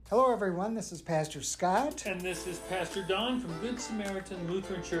Hello, everyone. This is Pastor Scott. And this is Pastor Don from Good Samaritan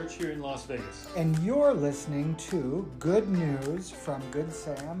Lutheran Church here in Las Vegas. And you're listening to Good News from Good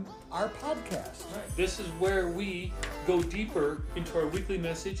Sam, our podcast. Right. This is where we go deeper into our weekly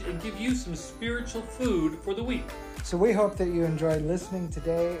message and give you some spiritual food for the week. So we hope that you enjoyed listening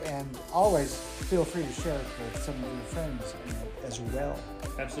today, and always feel free to share it with some of your friends as well.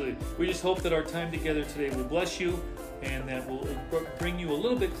 Absolutely. We just hope that our time together today will bless you and that will bring you a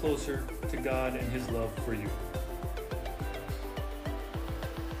little bit closer to God and His love for you.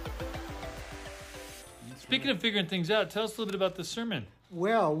 Speaking of figuring things out, tell us a little bit about the sermon.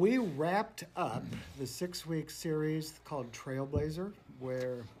 Well, we wrapped up the 6-week series called Trailblazer,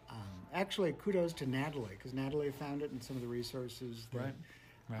 where actually kudos to Natalie, because Natalie found it in some of the resources. Right,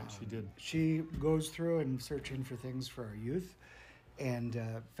 she did. She goes through and searching for things for our youth, and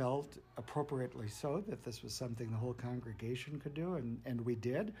felt appropriately so that this was something the whole congregation could do, and we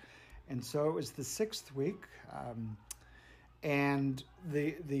did. And so it was the 6th week, and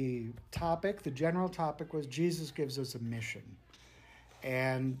the topic, the general topic, was Jesus gives us a mission,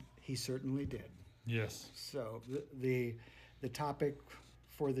 and He certainly did. Yes. So the topic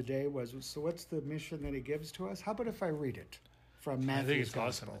for the day was, so what's the mission that He gives to us? How about if I read it from Matthew's I think it's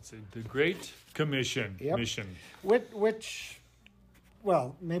Gospel? awesome. It's the Great Commission. Yep. Mission. Which,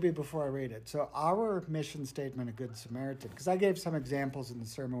 well, maybe before I read it. So our mission statement of Good Samaritan, because I gave some examples in the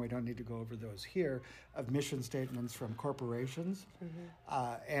sermon, we don't need to go over those here, of mission statements from corporations.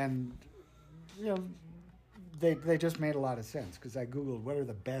 And, you know, they just made a lot of sense, because I Googled what are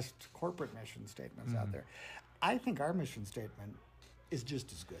the best corporate mission statements out there. I think our mission statement is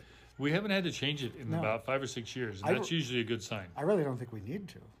just as good. We haven't had to change it in about 5 or 6 years, and that's usually a good sign. I really don't think we need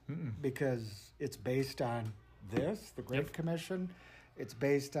to, because it's based on this, the Great Commission. It's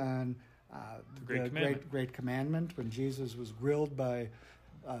based on the Great Commandment, when Jesus was grilled by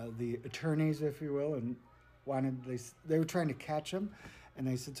the attorneys, if you will, and they were trying to catch him, and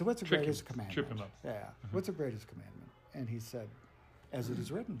they said, "So what's the greatest commandment?" Trip him up. Yeah. What's the greatest commandment? And He said, "As it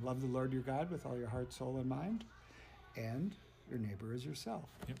is written, love the Lord your God with all your heart, soul, and mind, and your neighbor as yourself."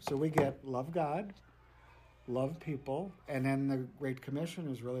 Yep. So we get love God, love people, and then the Great Commission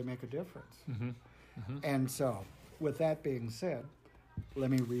is really make a difference. And so, with that being said,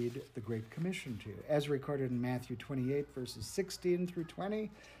 let me read the Great Commission to you. As recorded in Matthew 28, verses 16 through 20,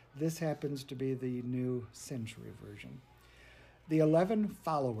 this happens to be the New Century Version. The 11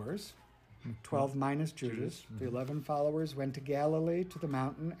 followers, 12 minus Judas, the 11 followers went to Galilee, to the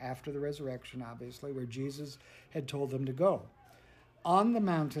mountain after the resurrection, obviously, where Jesus had told them to go. On the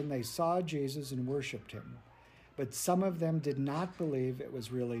mountain, they saw Jesus and worshipped Him, but some of them did not believe it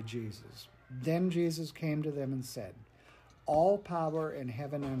was really Jesus. Then Jesus came to them and said, "All power in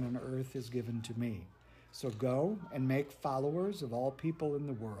heaven and on earth is given to me. So go and make followers of all people in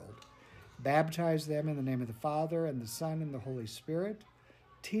the world. Baptize them in the name of the Father and the Son and the Holy Spirit.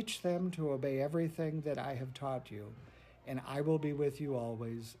 Teach them to obey everything that I have taught you, and I will be with you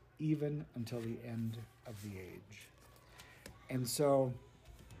always, even until the end of the age." And so,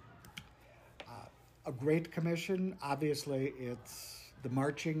 a Great Commission, obviously it's the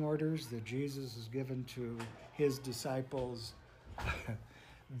marching orders that Jesus has given to His disciples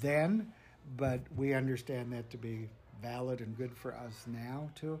then, but we understand that to be valid and good for us now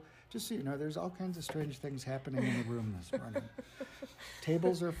too. Just so you know, there's all kinds of strange things happening in the room this morning.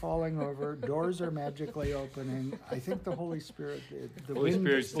 Tables are falling over, doors are magically opening. I think the Holy Spirit, the Holy wind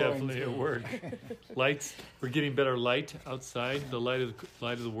Spirit's is blowing definitely through. at work. Lights, we're getting better light outside. The light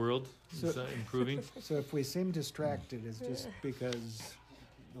of the world is improving. So if we seem distracted, it's just because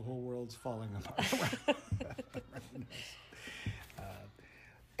the whole world's falling apart.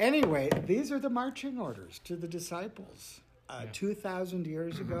 Anyway, these are the marching orders to the disciples 2,000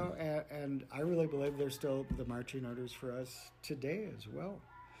 years ago, and I really believe they're still the marching orders for us today as well.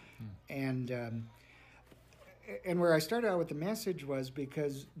 And where I started out with the message was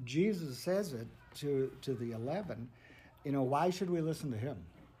because Jesus says it to the 11. You know, why should we listen to Him?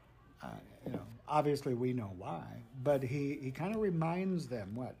 Obviously we know why, but he kind of reminds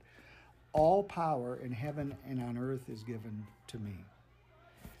them what? All power in heaven and on earth is given to me.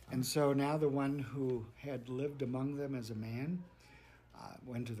 And so now the one who had lived among them as a man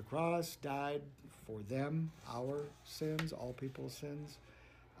went to the cross, died for them, our sins, all people's sins,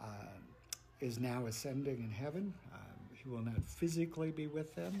 is now ascending in heaven. He will not physically be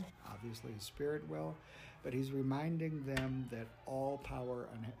with them. Obviously, His Spirit will. But He's reminding them that all power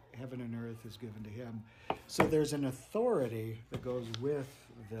on heaven and earth is given to Him. So there's an authority that goes with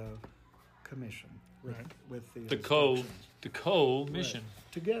the commission, with the co-mission. Right.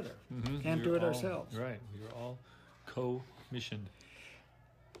 Together. Can't do it ourselves. Right. We are all co-missioned.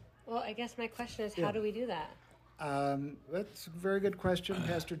 Well, I guess my question is, how do we do that? That's a very good question.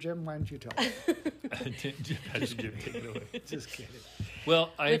 Pastor Jim, why don't you tell us? Pastor Jim, take it away. Just kidding.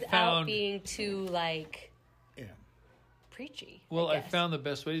 Well, Without being too, Yeah. preachy. Well, I found the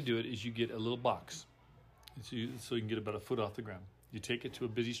best way to do it is you get a little box, so you can get about a foot off the ground. You take it to a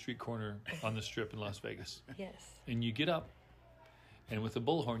busy street corner on the Strip in Las Vegas. Yes. And you get up, and with a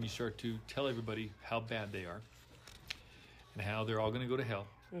bullhorn, you start to tell everybody how bad they are, and how they're all going to go to hell,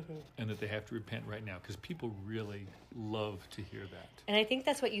 and that they have to repent right now, because people really love to hear that. And I think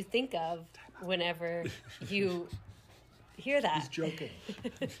that's what you think of whenever you hear that. He's joking.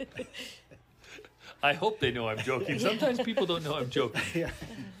 I hope they know I'm joking. Sometimes people don't know I'm joking. Yeah.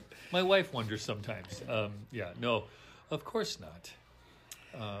 My wife wonders sometimes. No, of course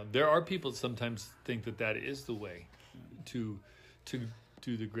not. There are people that sometimes think that is the way to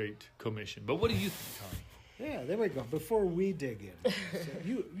do the Great Commission. But what do you think, Tommy? Yeah, there we go. Before we dig in, so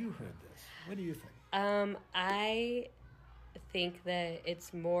you heard this. What do you think? I think that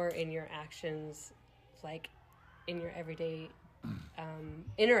it's more in your actions, like in your everyday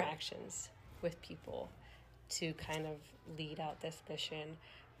interactions with people, to kind of lead out this mission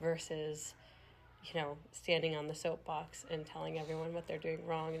versus, standing on the soapbox and telling everyone what they're doing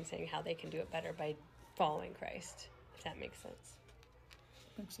wrong and saying how they can do it better by following Christ, if that makes sense.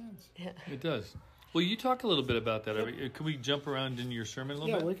 Makes sense. Yeah. It does. Well, you talk a little bit about that. Can we jump around in your sermon a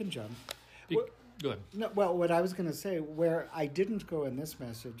little bit? Yeah, we can jump. Go ahead. No, well, what I was going to say, where I didn't go in this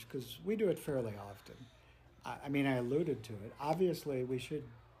message, because we do it fairly often. I alluded to it. Obviously, we should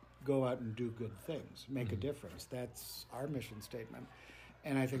go out and do good things, make a difference. That's our mission statement.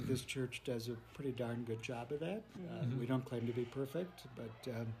 And I think this church does a pretty darn good job of that. We don't claim to be perfect,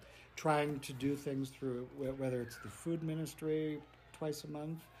 but trying to do things through, whether it's the food ministry twice a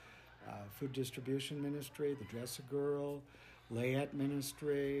month, food distribution ministry, the Dress-A-Girl, Layette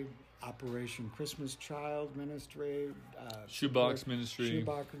ministry, Operation Christmas Child ministry, Shoebox ministry,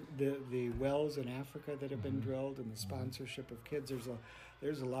 Shoebox, the wells in Africa that have been drilled, and the sponsorship of kids.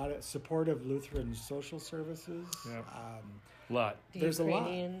 There's a lot of supportive Lutheran social services. Yeah. Lot. There's a lot.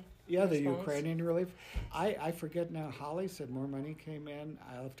 Yeah, the response. Ukrainian relief. I forget now. Holly said more money came in.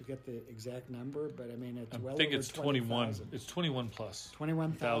 I'll have to get the exact number, but it's well over 20,000. I think it's 21. It's 21 plus.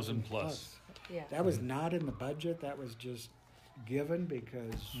 21,000 plus. Yeah. That was not in the budget. That was just given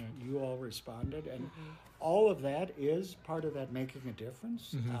because you all responded, and all of that is part of that making a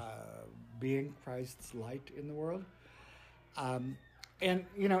difference, being Christ's light in the world. And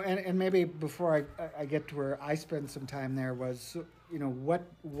maybe before I get to where I spend some time there was,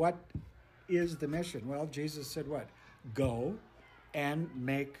 what is the mission? Well, Jesus said what? Go and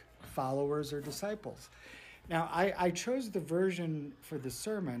make followers or disciples. Now, I chose the version for the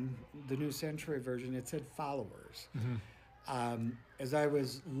sermon, the New Century version. It said followers. As I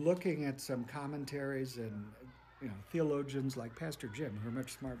was looking at some commentaries and theologians like Pastor Jim, who are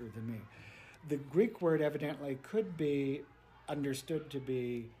much smarter than me, the Greek word evidently could be understood to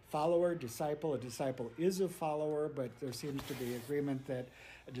be follower, disciple. A disciple is a follower, but there seems to be agreement that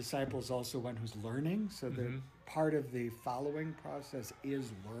a disciple is also one who's learning. So that part of the following process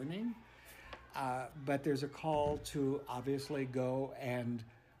is learning. But there's a call to obviously go and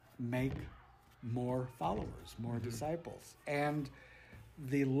make more followers, more disciples. And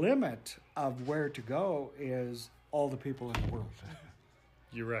the limit of where to go is all the people in the world.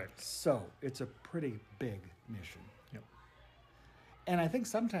 You're right. So it's a pretty big mission. Yep. And I think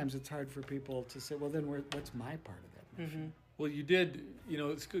sometimes it's hard for people to say, well, then what's my part of that mission? Well, you did,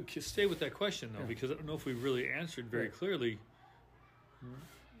 it's good. Stay with that question, though, because I don't know if we really answered very clearly,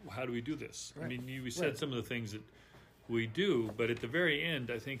 how do we do this? Right. You said some of the things that we do, but at the very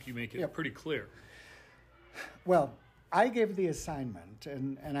end, I think you make it pretty clear. Well, I gave the assignment,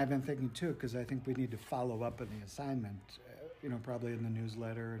 and I've been thinking too, because I think we need to follow up on the assignment, probably in the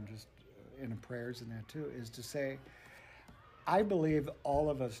newsletter and just in the prayers and that too, is to say, I believe all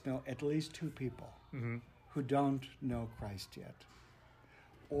of us know at least two people who don't know Christ yet.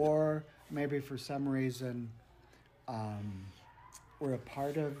 Or maybe for some reason were a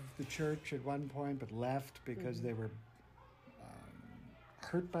part of the church at one point but left because they were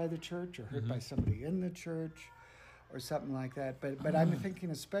hurt by the church or hurt by somebody in the church or something like that. But I'm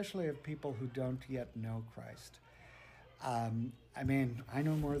thinking especially of people who don't yet know Christ. I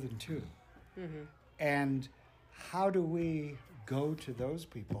know more than two. And how do we go to those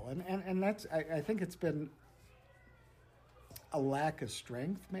people? And that's, I think it's been a lack of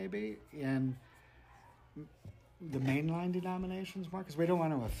strength maybe in the mainline denominations more, because we don't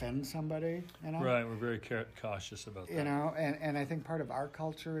want to offend somebody, Right, we're very cautious about that. And I think part of our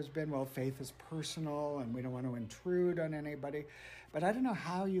culture has been, well, faith is personal and we don't want to intrude on anybody. But I don't know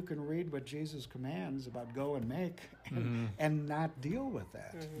how you can read what Jesus commands about go and make and not deal with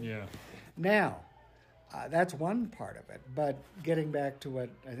that. Yeah. Now, that's one part of it. But getting back to what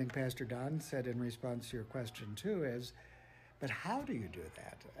I think Pastor Don said in response to your question too is, but how do you do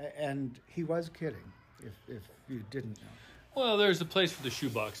that? And he was kidding, if you didn't know. Well, there's a place for the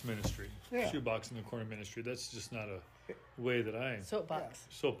shoebox ministry. Yeah. Shoebox in the corner ministry. That's just not a way that I... Soapbox.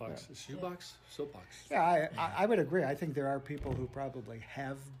 Soapbox. Shoebox? Soapbox. Yeah, I would agree. I think there are people who probably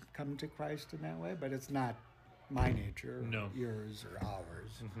have come to Christ in that way, but it's not my nature, No. yours, or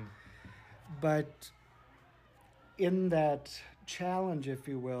ours. But in that challenge, if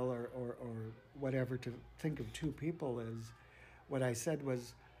you will, or whatever, to think of two people is, what I said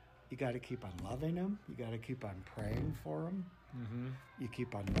was, you got to keep on loving them. You got to keep on praying for them. You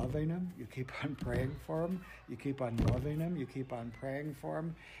keep on loving them. You keep on praying for them. You keep on loving them. You keep on praying for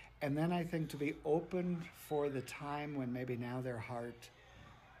them. And then I think to be open for the time when maybe now their heart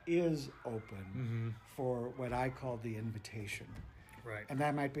is open for what I call the invitation. Right. And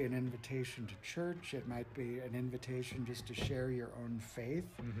that might be an invitation to church. It might be an invitation just to share your own faith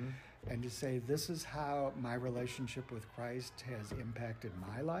and to say, this is how my relationship with Christ has impacted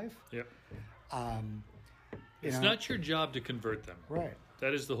my life. Yep. You It's know, not your job to convert them. right.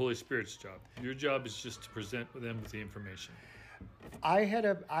 That is the Holy Spirit's job. Your job is just to present them with the information. I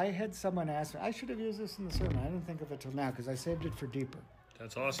had someone ask me, I should have used this in the sermon. I didn't think of it till now because I saved it for deeper.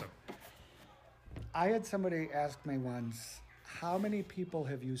 That's awesome. I had somebody ask me once, how many people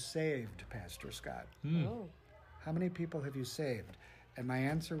have you saved, Pastor Scott? Oh. How many people have you saved? And my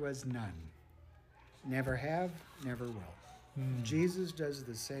answer was none. Never have, never will. Jesus does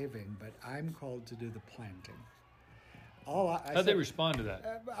the saving, but I'm called to do the planting. How'd they respond to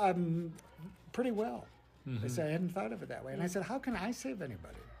that? Pretty well. They said, I hadn't thought of it that way. And I said, how can I save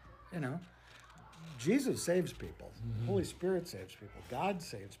anybody? You know, Jesus saves people. Holy Spirit saves people. God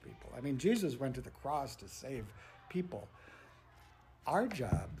saves people. I mean, Jesus went to the cross to save people. Our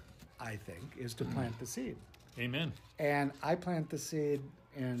job, I think, is to plant the seed. Amen. And I plant the seed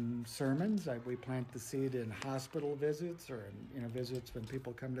in sermons. We plant the seed in hospital visits or in visits when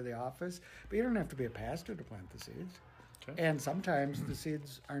people come to the office. But you don't have to be a pastor to plant the seeds. Okay. And sometimes the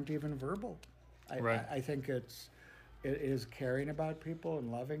seeds aren't even verbal. Right. I think it is caring about people and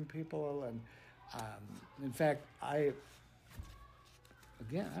loving people. And in fact, I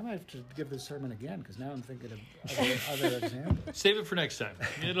might have to give this sermon again because now I'm thinking of other examples. Save it for next time.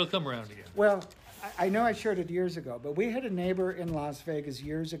 It'll come around again. Well, I know I shared it years ago, but we had a neighbor in Las Vegas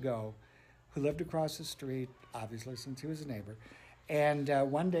years ago who lived across the street, obviously, since he was a neighbor. And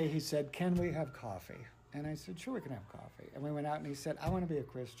one day he said, can we have coffee? And I said, sure, we can have coffee. And we went out and he said, I want to be a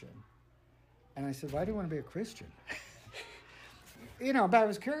Christian. And I said, why do you want to be a Christian? But I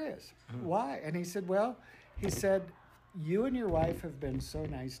was curious. Why? And he said, you and your wife have been so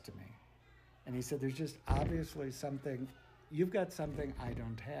nice to me. And he said, there's just obviously something, you've got something I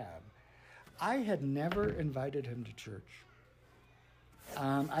don't have. I had never invited him to church.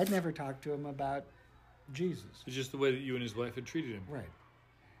 I'd never talked to him about Jesus. It's just the way that you and his wife had treated him. Right.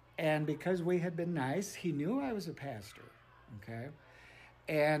 And because we had been nice, he knew I was a pastor, okay?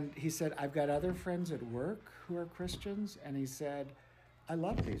 And he said, I've got other friends at work who are Christians. And he said, I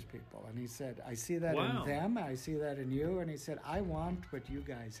love these people. And he said, I see that Wow. in them. I see that in you. And he said, I want what you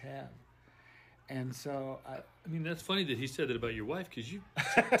guys have. And so... I mean, that's funny that he said that about your wife because you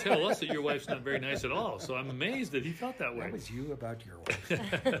tell us that your wife's not very nice at all. So I'm amazed that he felt that way. That was you about your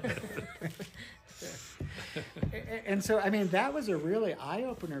wife. And so, I mean, that was a really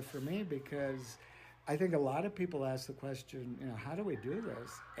eye-opener for me because I think a lot of people ask the question, how do we do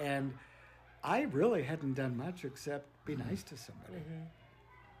this? And I really hadn't done much except be nice to somebody.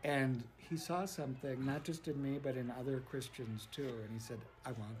 And he saw something, not just in me, but in other Christians too. And he said, I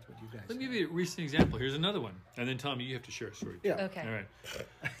want what you guys Let me have. give you a recent example. Here's another one. And then, Tommy, you have to share a story. Yeah. Okay.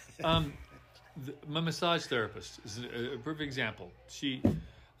 All right. My massage therapist is a perfect example. She,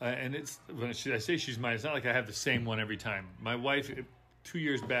 and it's when I say she's mine, it's not like I have the same one every time. My wife, 2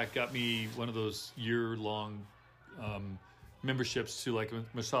 years back, got me one of those year-long memberships to like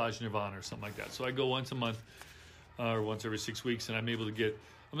Massage Nirvana or something like that. So I go once a month or once every 6 weeks, and I'm able to get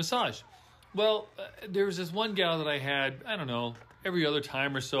a massage. Well, there was this one gal that I had, I don't know, every other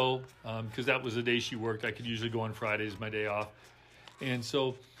time or so, because that was the day she worked. I could usually go on Fridays, my day off. And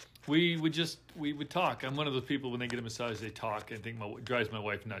so we would talk. I'm one of those people, when they get a massage, they talk. I think it drives my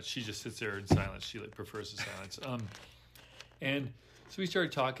wife nuts. She just sits there in silence. She prefers the silence. And so we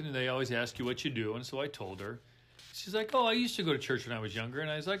started talking, and they always ask you what you do. And so I told her. She's like, oh, I used to go to church when I was younger. And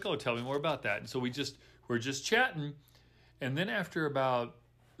I was like, oh, tell me more about that. And so we're just chatting. And then after about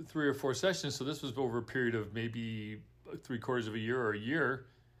 3 or 4 sessions, so this was over a period of maybe 3/4 of a year or a year,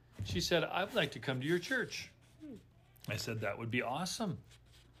 she said, "I would like to come to your church." I said, "That would be awesome.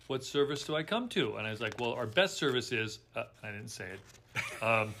 What service do I come to?" And I was like, "Well, our best service is," I didn't say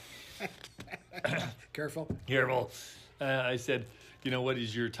it. Careful. I said, "What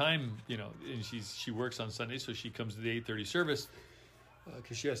is your time?" And she works on Sunday, so she comes to the 8:30 service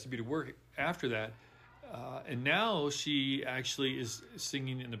because she has to be to work after that. And now she actually is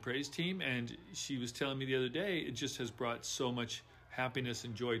singing in the praise team, and she was telling me the other day it just has brought so much happiness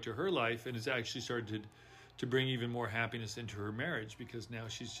and joy to her life, and it's actually started to bring even more happiness into her marriage because now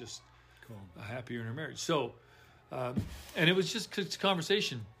she's just happier in her marriage. So, and it was just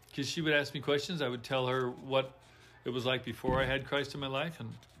conversation because she would ask me questions. I would tell her what it was like before I had Christ in my life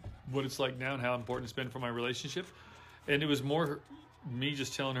and what it's like now and how important it's been for my relationship. And it was more me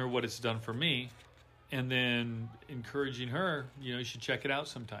just telling her what it's done for me and then encouraging her, you should check it out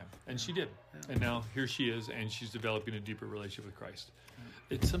sometime. And she did. Yeah. And now here she is, and she's developing a deeper relationship with Christ.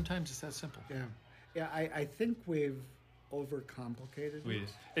 Sometimes it's that simple. Yeah. Yeah, I think we've overcomplicated it.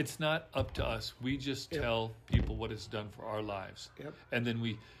 It's not up to us. We just tell people what it's done for our lives. Yep. And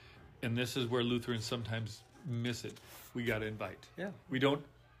then and this is where Lutherans sometimes miss it. We got to invite. Yeah.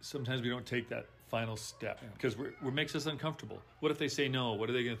 Sometimes we don't take that final step because it makes us uncomfortable. What if they say no? What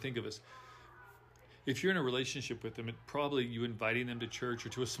are they going to think of us? If you're in a relationship with them, it probably you inviting them to church or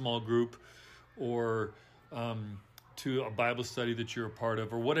to a small group or to a Bible study that you're a part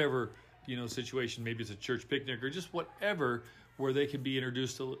of or whatever, situation. Maybe it's a church picnic or just whatever where they can be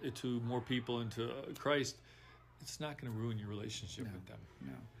introduced to more people into Christ. It's not going to ruin your relationship with them.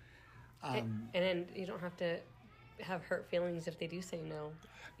 No. And then you don't have to have hurt feelings if they do say no.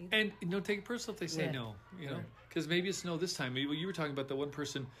 And take it personal if they say no, because maybe it's no this time. You were talking about the one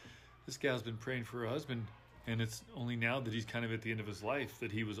person, this gal's been praying for her husband, and it's only now that he's kind of at the end of his life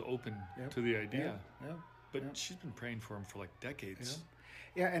that he was open to the idea. Yeah. But she's been praying for him for like decades.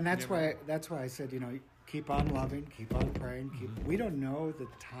 Yeah, and that's why I said, keep on loving, keep on praying. We don't know the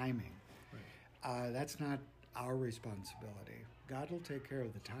timing. Right. That's not our responsibility. God will take care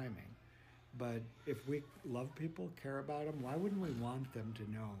of the timing. But if we love people, care about them, why wouldn't we want them to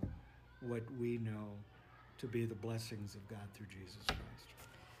know what we know to be the blessings of God through Jesus Christ?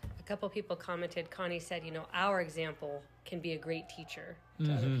 A couple people commented, Connie said, our example can be a great teacher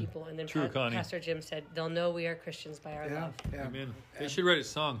to other people. And then Pastor Jim said, they'll know we are Christians by our love. Yeah. Amen. They should write a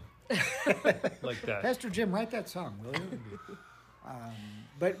song like that. Pastor Jim, write that song, will you?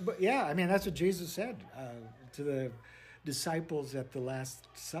 But yeah, I mean, that's what Jesus said to the disciples at the Last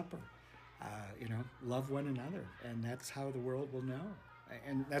Supper. Love one another, and that's how the world will know.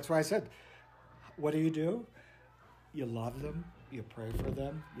 And that's why I said, what do? You love them, you pray for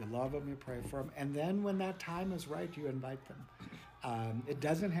them, you love them, you pray for them, and then when that time is right, you invite them. It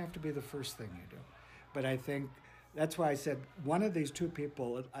doesn't have to be the first thing you do, but I think that's why I said one of these two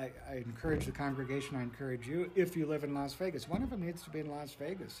people, I encourage the congregation, I encourage you, if you live in Las Vegas, one of them needs to be in Las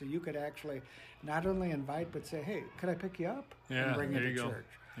Vegas, so you could actually not only invite, but say, hey, could I pick you up and bring you to church?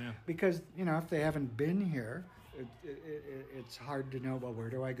 Yeah. Because, if they haven't been here, it's hard to know, well, where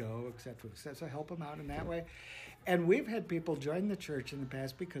do I go, et cetera. So help them out in that way. And we've had people join the church in the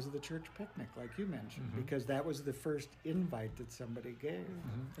past because of the church picnic, like you mentioned, because that was the first invite that somebody gave.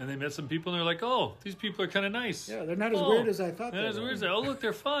 And they met some people, and they're like, oh, these people are kind of nice. Yeah, they're not as weird as I thought they were. Not as weird as look,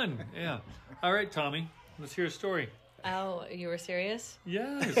 they're fun. Yeah. All right, Tommy, let's hear a story. Oh, you were serious?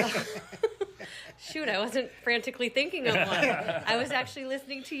 Yes. Shoot, I wasn't frantically thinking of one. I was actually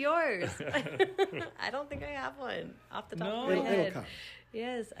listening to yours. I don't think I have one off the top of my head. It'll come.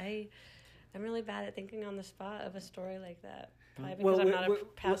 Yes, I'm really bad at thinking on the spot of a story like that. Probably because I'm not a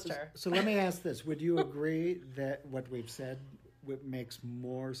pastor. So let me ask this. Would you agree that what we've said makes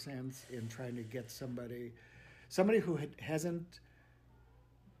more sense in trying to get somebody who hasn't,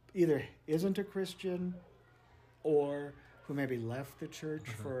 either isn't a Christian or who maybe left the church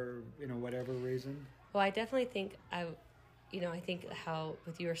for whatever reason? Well, I definitely think I think how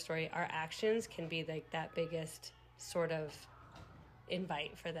with your story, our actions can be like that biggest sort of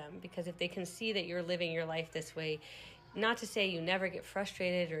invite for them, because if they can see that you're living your life this way, not to say you never get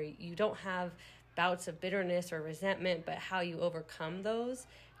frustrated or you don't have bouts of bitterness or resentment, but how you overcome those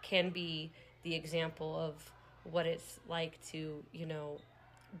can be the example of what it's like to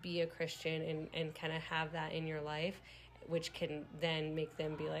be a Christian and kind of have that in your life, which can then make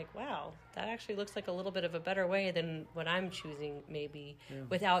them be like, wow, that actually looks like a little bit of a better way than what I'm choosing maybe,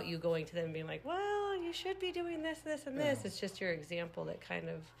 without you going to them and being like, well, you should be doing this, this, and this. It's just your example that kind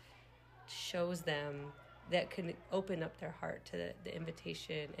of shows them, that can open up their heart to the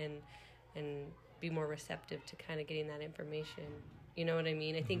invitation and be more receptive to kind of getting that information. You know what I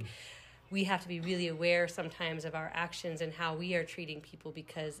mean? I think we have to be really aware sometimes of our actions and how we are treating people,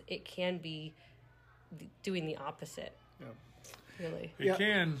 because it can be doing the opposite. Yep. Really. It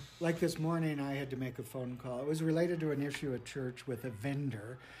can. Like this morning, I had to make a phone call. It was related to an issue at church with a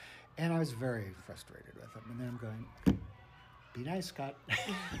vendor, and I was very frustrated with him. And then I'm going, be nice, Scott.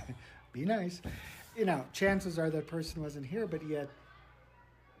 Be nice. Chances are that person wasn't here, but yet,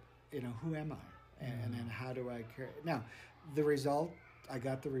 who am I? And then how do I carry? Now, I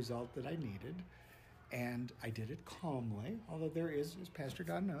got the result that I needed, and I did it calmly, although there is, as Pastor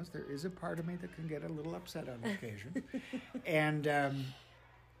Don knows, there is a part of me that can get a little upset on occasion. And,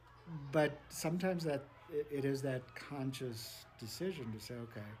 but sometimes that it is that conscious decision to say,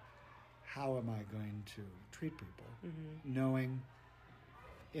 okay, how am I going to treat people? Knowing,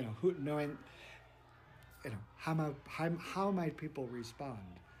 how might people respond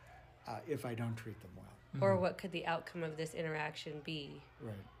if I don't treat them well? Or what could the outcome of this interaction be?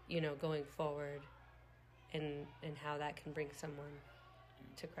 Right. Going forward, and how that can bring someone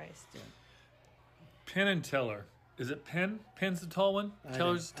to Christ. Yeah. Penn and Teller. Is it Penn? Penn's the tall one?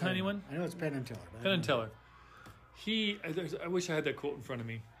 Teller's the tiny one? I know it's Penn and Teller. Penn and Teller. I wish I had that quote in front of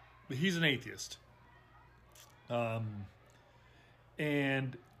me, but he's an atheist.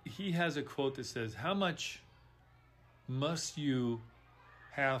 And he has a quote that says, how much must you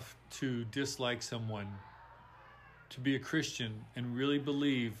have to dislike someone to be a Christian and really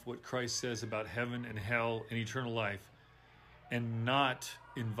believe what Christ says about heaven and hell and eternal life, and not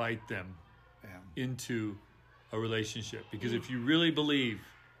invite them into a relationship? Because if you really believe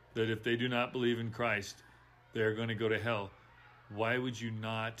that if they do not believe in Christ, they're going to go to hell, why would you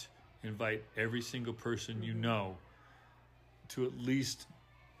not invite every single person you know to at least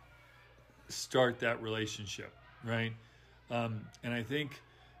start that relationship, right? And I think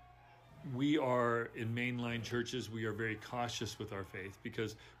we are, in mainline churches, we are very cautious with our faith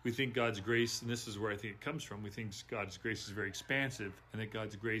because we think God's grace, and this is where I think it comes from, we think God's grace is very expansive and that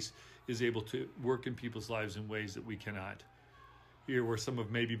God's grace is able to work in people's lives in ways that we cannot. Here, where some of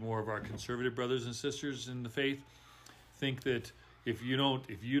maybe more of our conservative brothers and sisters in the faith think that if you don't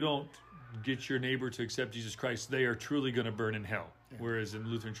get your neighbor to accept Jesus Christ, they are truly going to burn in hell. Yeah. Whereas in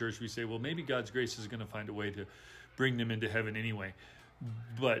Lutheran Church, we say, well, maybe God's grace is going to find a way to bring them into heaven anyway.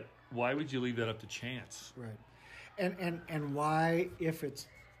 But why would you leave that up to chance? Right. And why, if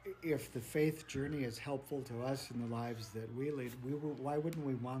the faith journey is helpful to us in the lives that we lead, why wouldn't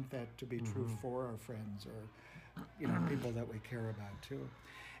we want that to be true for our friends or people that we care about too?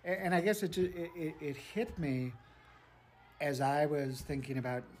 And I guess it hit me as I was thinking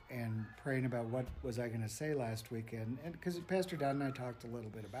about and praying about what was I going to say last weekend, and because Pastor Don and I talked a little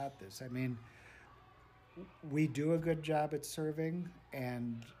bit about this. I mean, we do a good job at serving,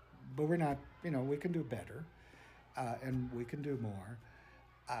 but we're not, we can do better, and we can do more.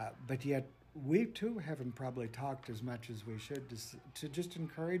 But yet, we too haven't probably talked as much as we should to just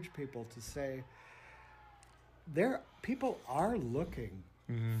encourage people to say, people are looking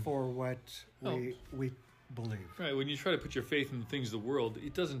for what we believe. Right. When you try to put your faith in the things of the world,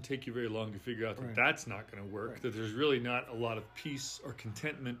 it doesn't take you very long to figure out that that's not going to work, that there's really not a lot of peace or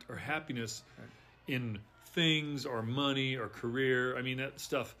contentment or happiness in things or money or career. I mean, that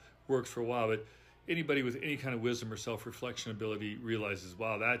stuff works for a while, but anybody with any kind of wisdom or self-reflection ability realizes,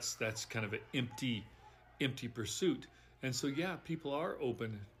 wow, that's kind of an empty pursuit. And so, people are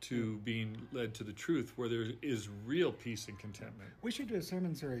open to being led to the truth where there is real peace and contentment. We should do a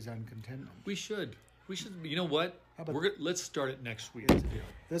sermon series on contentment. We should. You know what? Let's start it next week.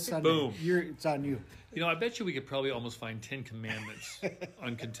 This Sunday. Boom. It's on you. I bet you we could probably almost find 10 commandments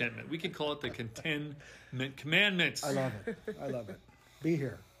on contentment. We could call it the Contentment Commandments. I love it. Be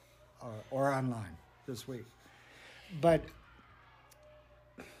here or online this week. But,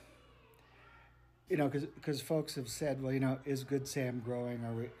 because folks have said, well, is Good Sam growing?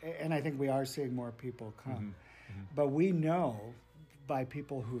 And I think we are seeing more people come. But we know by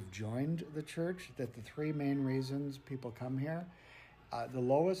people who've joined the church that the three main reasons people come here, the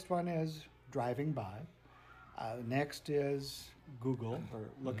lowest one is driving by. Next is Google or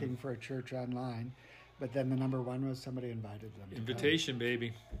looking for a church online. But then the number one was somebody invited them. Invitation,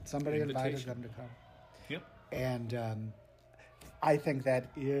 baby. Somebody invited them to come. Yep. And I think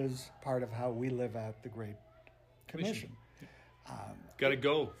that is part of how we live out the Great Commission. Got to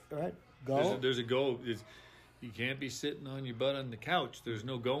go. Right. Go. There's a go. You can't be sitting on your butt on the couch. There's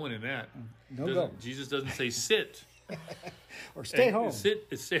no going in that. Go. Jesus doesn't say sit. Or stay home.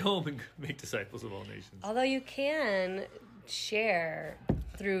 Stay home and make disciples of all nations. Although you can share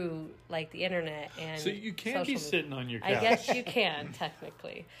through like the internet and So you can't be social media. sitting on your couch. I guess you can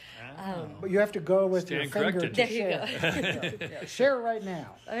technically. But you have to go with your Stand finger corrected. to There you share. go. Yeah, share it right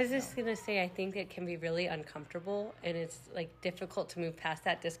now. I was just gonna say, I think it can be really uncomfortable, and it's like difficult to move past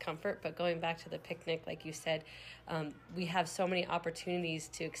that discomfort. But going back to the picnic, like you said, we have so many opportunities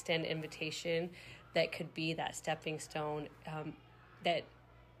to extend invitation that could be that stepping stone that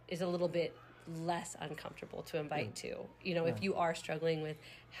is a little bit less uncomfortable to invite to. You know, if you are struggling with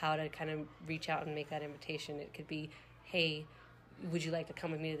how to kind of reach out and make that invitation, it could be, hey, would you like to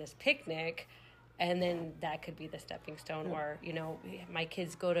come with me to this picnic? And then that could be the stepping stone. Or, you know, my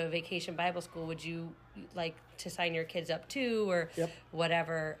kids go to vacation Bible school. Would you like to sign your kids up too? Or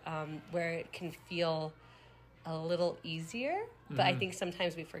whatever, where it can feel a little easier. But I think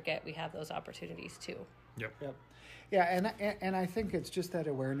sometimes we forget we have those opportunities too. Yep. Yeah, and I think it's just that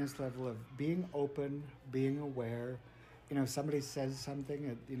awareness level of being open, being aware. You know, somebody says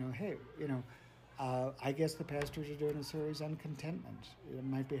something, you know, hey, you know, I guess the pastors are doing a series on contentment. It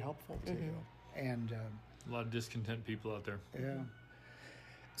might be helpful to you. And A lot of discontent people out there. yeah.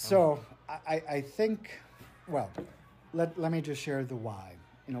 So I think, well, let me just share the why.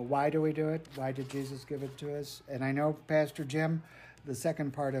 You know, why do we do it? Why did Jesus give it to us? And I know, Pastor Jim, the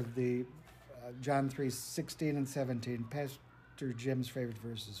second part of the John 3:16 and 17, Pastor Jim's favorite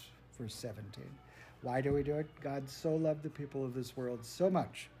verse is verse 17. Why do we do it? God so loved the people of this world so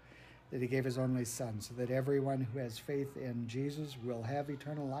much that he gave his only son, so that everyone who has faith in Jesus will have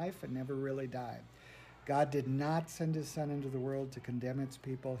eternal life and never really die. God did not send his son into the world to condemn its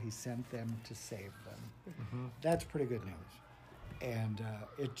people. He sent them to save them. That's pretty good news. And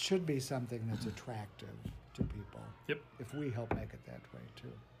it should be something that's attractive to people. Yep. If we help make it that way,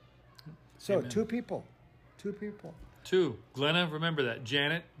 too. So, Amen. two people. 2. Glenna, remember that.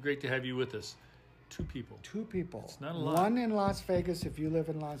 Janet, great to have you with us. 2 people. 2 people. It's not a lot. One in Las Vegas if you live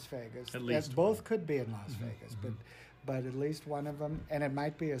in Las Vegas. At least both one. could be in Las Vegas, but at least one of them. And it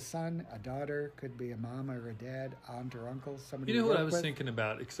might be a son, a daughter, could be a mom or a dad, aunt or uncle, somebody You know you what I work was with. thinking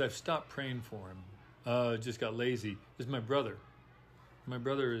about? Because I've stopped praying for him. Just got lazy. Is my brother. My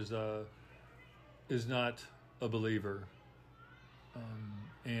brother is not a believer,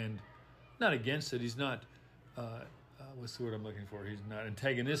 and not against it. He's not. What's the word I'm looking for? He's not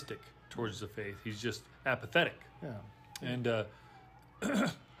antagonistic towards the faith. He's just apathetic. Yeah. And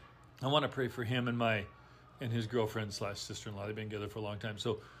I want to pray for him and his girlfriend / sister-in-law. They've been together for a long time.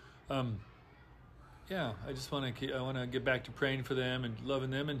 So, yeah, I just want to get back to praying for them and loving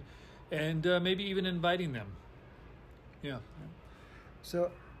them and maybe even inviting them. Yeah.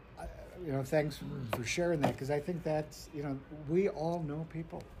 So, you know, thanks for sharing that, because I think that's, you know, we all know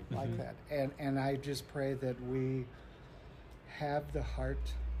people like that. And I just pray that we have the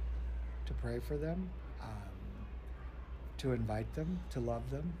heart to pray for them, to invite them, to love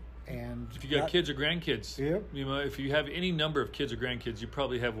them. And If you got kids or grandkids, Yep. you know, if you have any number of kids or grandkids, you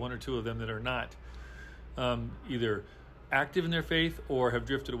probably have 1 or 2 of them that are not either active in their faith or have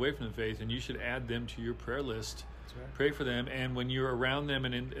drifted away from the faith, and you should add them to your prayer list. That's right. Pray for them, and when you're around them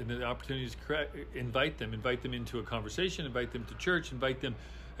and the opportunities, invite them into a conversation, invite them to church, invite them,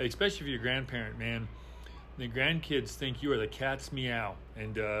 especially if you're a grandparent, man. The grandkids think you are the cat's meow,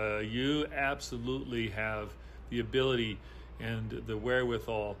 and you absolutely have the ability and the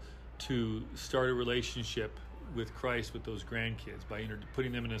wherewithal to start a relationship with Christ with those grandkids by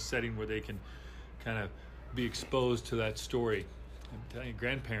putting them in a setting where they can kind of be exposed to that story. I'm telling you,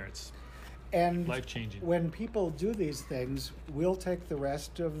 grandparents, And life-changing. when people do these things, we'll take the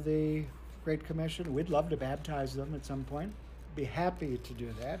rest of the Great Commission. We'd love to baptize them at some point. Be happy to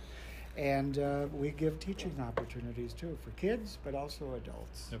do that. And we give teaching opportunities, too, for kids, but also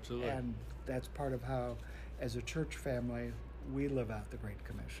adults. Absolutely. And that's part of how, as a church family, we live out the Great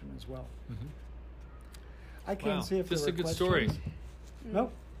Commission as well. I can't Wow, see if this there is a were good story. questions.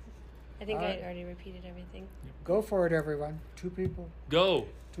 No? I think All right. I already repeated everything. Go for it, everyone. 2 people. Go,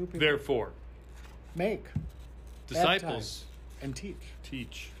 2 people. therefore, Make. disciples, And teach.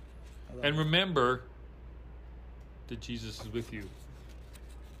 teach. I love And it. remember that Jesus is with you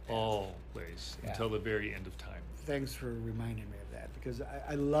always Yeah. until the very end of time. Thanks for reminding me of that, because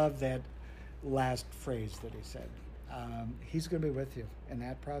I love that last phrase that he said. He's going to be with you in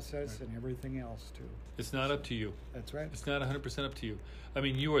that process and everything else, too. It's not up to you. That's right. It's not 100% up to you. I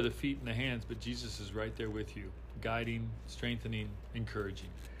mean, you are the feet and the hands, but Jesus is right there with you, guiding, strengthening, encouraging.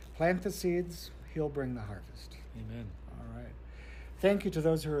 Plant the seeds, he'll bring the harvest. Amen. All right. Thank you to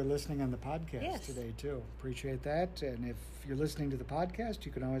those who are listening on the podcast Yes. today, too. Appreciate that. And if you're listening to the podcast,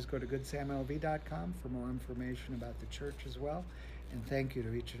 you can always go to goodsamlv.com for more information about the church as well. And thank you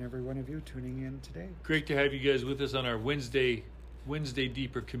to each and every one of you tuning in today. Great to have you guys with us on our Wednesday Wednesday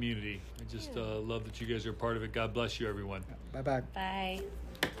Deeper community. I just love that you guys are part of it. God bless you, everyone. Bye-bye. Bye.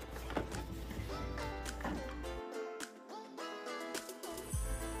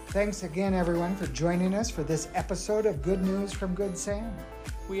 Thanks again, everyone, for joining us for this episode of Good News from Good Sam.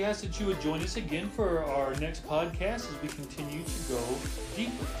 We ask that you would join us again for our next podcast as we continue to go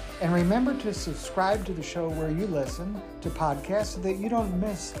deeper. And remember to subscribe to the show where you listen to podcasts so that you don't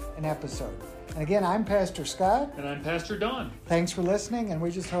miss an episode. And again, I'm Pastor Scott. And I'm Pastor Don. Thanks for listening, and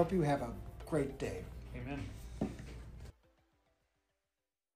we just hope you have a great day. Amen.